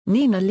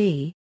Nina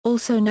Li,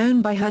 also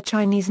known by her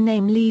Chinese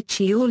name Li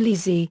Zhi or Li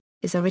Zhi,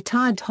 is a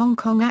retired Hong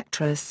Kong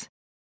actress.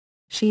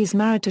 She is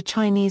married to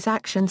Chinese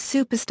action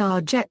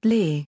superstar Jet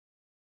Li.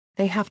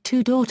 They have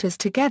 2 daughters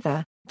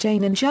together,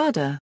 Jane and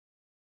Jada.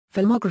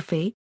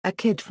 Filmography: A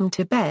Kid from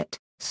Tibet,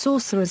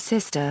 Sorcerer's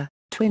Sister,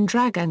 Twin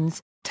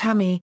Dragons,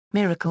 Tammy,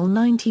 Miracle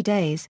 90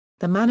 Days,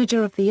 The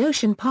Manager of the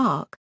Ocean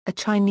Park, A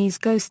Chinese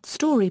Ghost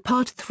Story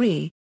Part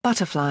 3,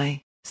 Butterfly,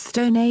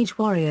 Stone Age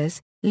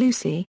Warriors,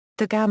 Lucy,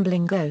 The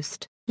Gambling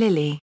Ghost,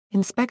 Lily,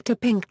 Inspector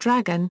Pink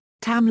Dragon,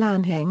 Tam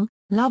Lanhing,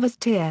 Lover's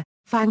Tear,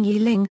 Fang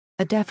Yiling,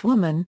 A Deaf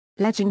Woman,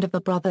 Legend of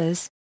the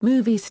Brothers,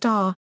 Movie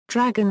Star,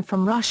 Dragon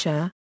from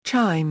Russia,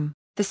 Chime,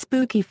 The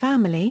Spooky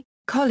Family,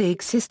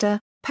 Colleague Sister,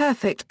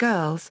 Perfect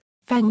Girls,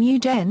 Feng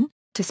Yuzhen,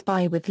 To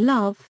Spy with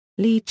Love,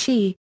 Li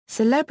Zhi,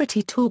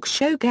 Celebrity Talk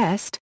Show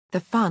Guest,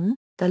 The Fun,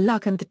 The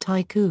Luck and the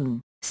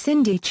Tycoon,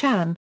 Cindy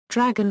Chan,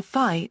 Dragon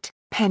Fight,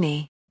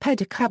 Penny,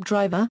 Pedicab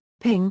Driver,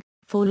 Ping,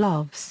 Four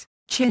Loves,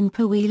 Chin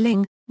Pui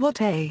Ling,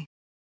 What A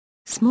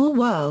Small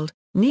World,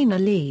 Nina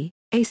Li,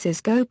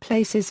 Aces Go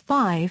Places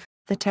 5,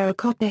 The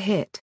Terracotta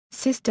Hit,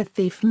 Sister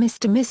Thief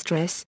Mr.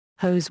 Mistress,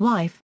 Ho's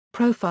Wife,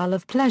 Profile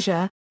of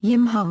Pleasure,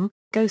 Yim Hung,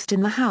 Ghost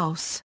in the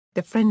House,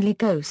 The Friendly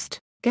Ghost,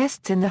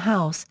 Guests in the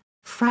House,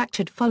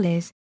 Fractured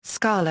Follies,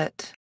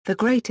 Scarlet, The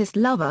Greatest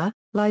Lover,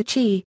 Li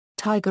Zhi,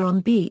 Tiger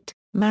on Beat,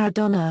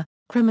 Maradona,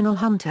 Criminal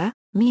Hunter,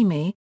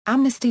 Mimi,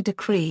 Amnesty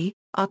Decree,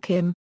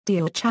 Kim,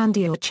 Dio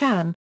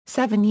Chan,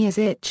 7 Years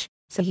Itch,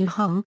 So You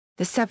Hung,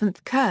 The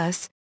Seventh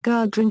Curse,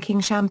 Girl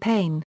Drinking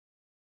Champagne.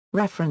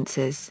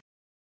 References.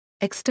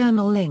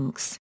 External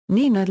links: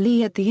 Nina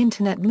Li at the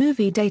Internet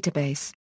Movie Database.